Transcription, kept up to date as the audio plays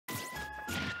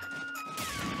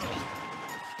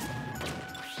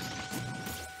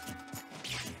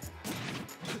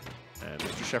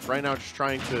Chef right now just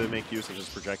trying to make use of his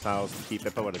projectiles to keep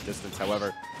Ippo at a distance.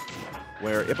 However,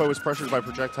 where Ippo is pressured by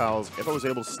projectiles, Ippo is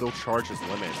able to still charge his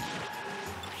limit.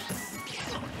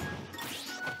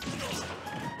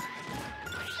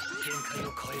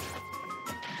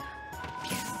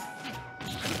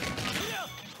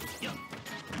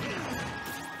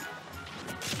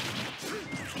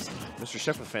 Mr.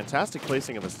 Chef with fantastic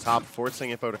placing of his top, forcing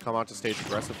Ippo to come onto stage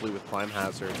aggressively with Climb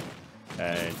Hazard.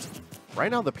 And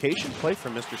right now, the patient play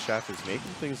from Mr. Chef is making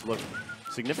things look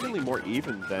significantly more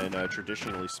even than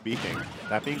traditionally speaking.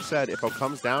 That being said, Ippo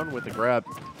comes down with a grab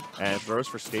and throws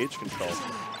for stage control.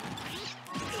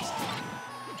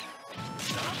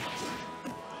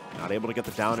 Not able to get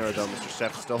the down air though. Mr.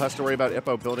 Chef still has to worry about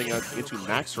Ippo building out into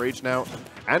max rage now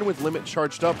and with limit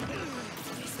charged up.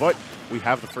 But we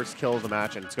have the first kill of the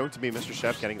match, and it's going to be Mr.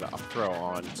 Chef getting the up throw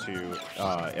on to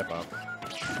Ippo.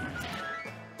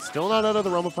 Still not out of the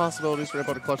realm of possibilities for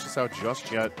Ippo to clutch this out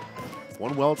just yet.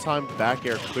 One well-timed back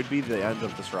air could be the end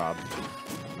of this rob.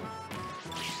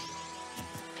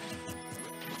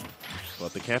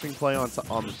 But the camping play on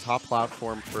the top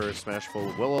platform for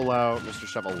Smashful will allow Mr.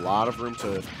 Chef a lot of room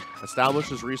to establish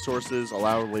his resources,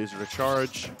 allow Laser to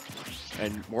charge,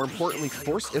 and more importantly,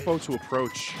 force Ippo to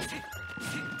approach,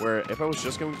 where Ippo is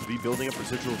just going to be building up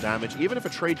residual damage, even if a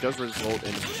trade does result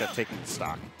in Mr. Chef taking the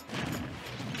stock.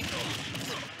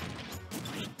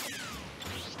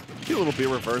 A little bit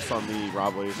reverse on the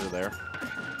Rob Laser there.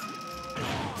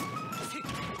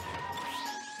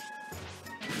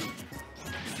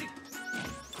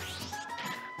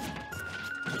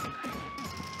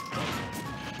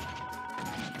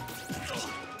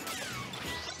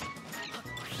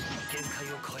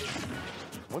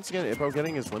 Once again, Ippo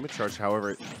getting his limit charge,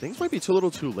 however, things might be a little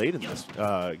too late in this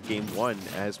game one,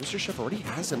 as Mr. Chef already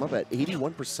has him up at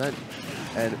 81%,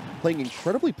 and playing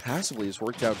incredibly passively has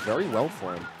worked out very well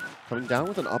for him. Coming down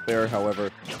with an up air, however,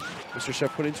 Mr.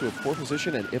 Chef put into a poor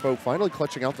position, and Ippo finally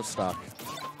clutching out the stock.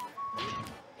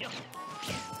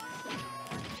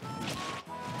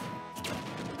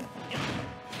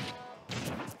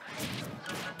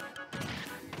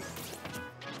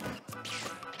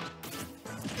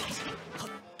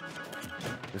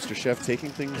 Mr. Chef taking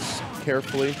things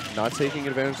carefully, not taking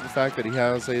advantage of the fact that he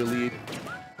has a lead.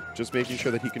 Just making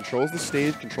sure that he controls the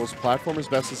stage, controls the platform as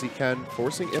best as he can,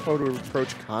 forcing Ippo to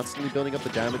approach, constantly building up the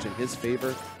damage in his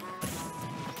favor.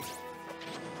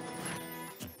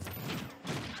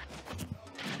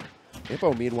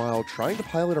 Ippo, meanwhile, trying to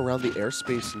pilot around the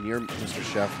airspace near Mr.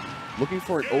 Chef, looking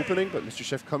for an opening, but Mr.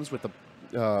 Chef comes with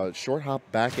a short hop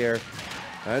back air,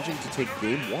 managing to take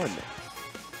game one.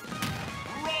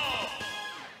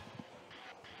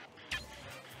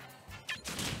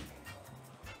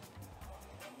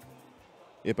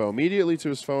 Ippo immediately to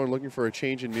his phone, looking for a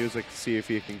change in music to see if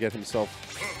he can get himself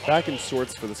back in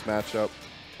sorts for this matchup.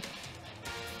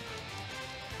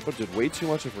 Ippo did way too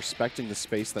much of respecting the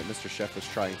space that Mr. Chef was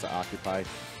trying to occupy.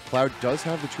 Cloud does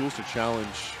have the tools to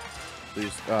challenge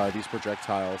these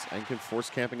projectiles and can force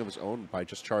camping of his own by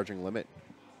just charging limit.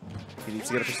 He needs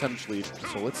to get a percentage lead,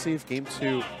 so let's see if game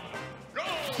two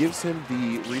gives him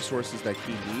the resources that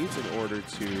he needs in order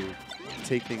to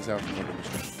take things out from under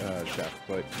Mr. Chef.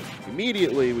 But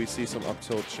immediately we see some up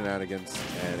tilt shenanigans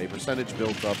and a percentage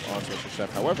builds up onto Mr.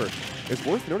 Chef. However, it's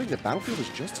worth noting that Battlefield is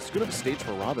just as good of a stage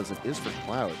for Rob as it is for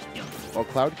Cloud. While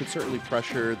Cloud can certainly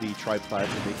pressure the Tri-Plat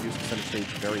to make use of center stage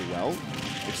very well,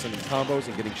 extending combos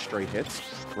and getting straight hits,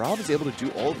 Rob is able to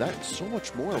do all of that and so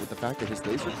much more with the fact that his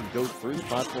laser can go through the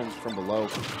platforms from below,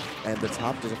 and the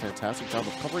top does a fantastic job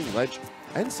of covering ledge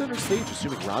and center stage,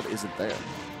 assuming Rob isn't there.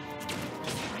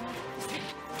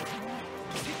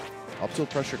 Up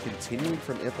tilt pressure continuing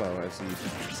from Ippo as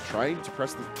he's trying to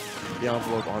press the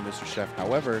envelope on Mr. Chef.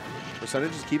 However,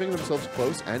 percentage is keeping themselves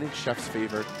close and in Chef's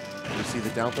favor. We see the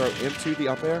down throw into the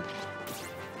up air.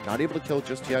 Not able to kill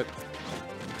just yet.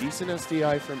 Decent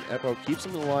SDI from Ippo keeps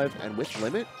him alive, and with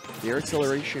limit, the air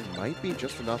acceleration might be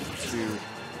just enough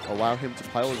to allow him to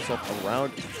pile himself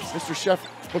around Mr. Chef,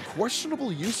 but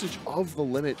questionable usage of the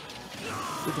limit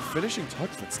with the finishing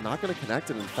touch that's not going to connect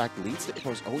and in fact leads to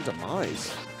Ippo's own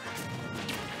demise.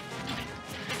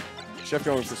 Chef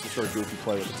going for some sort of goofy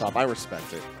play with the top. I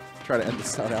respect it. Try to end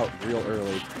this out real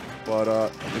early. But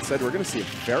instead, we're going to see a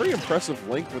very impressive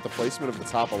link with the placement of the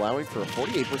top, allowing for a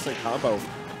 48% combo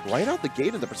right out the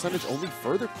gate, and the percentage only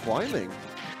further climbing.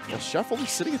 Well, Chef only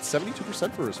sitting at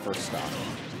 72% for his first stop.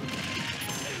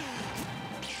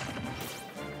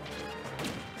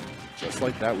 Just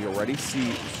like that, we already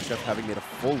see Chef having made a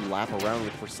full lap around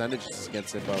with percentages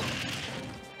against Ippo.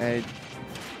 And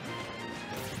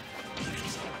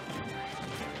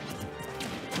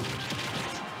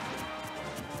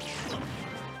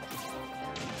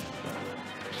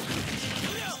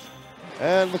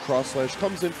And the cross slash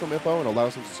comes in from Ippo and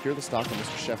allows him to secure the stock on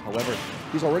Mr. Chef. However,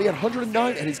 he's already at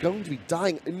 109, and he's going to be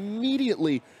dying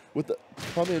immediately with the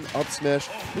come-in up smash.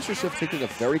 Mr. Chef taking a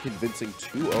very convincing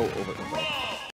 2-0 over Ippo.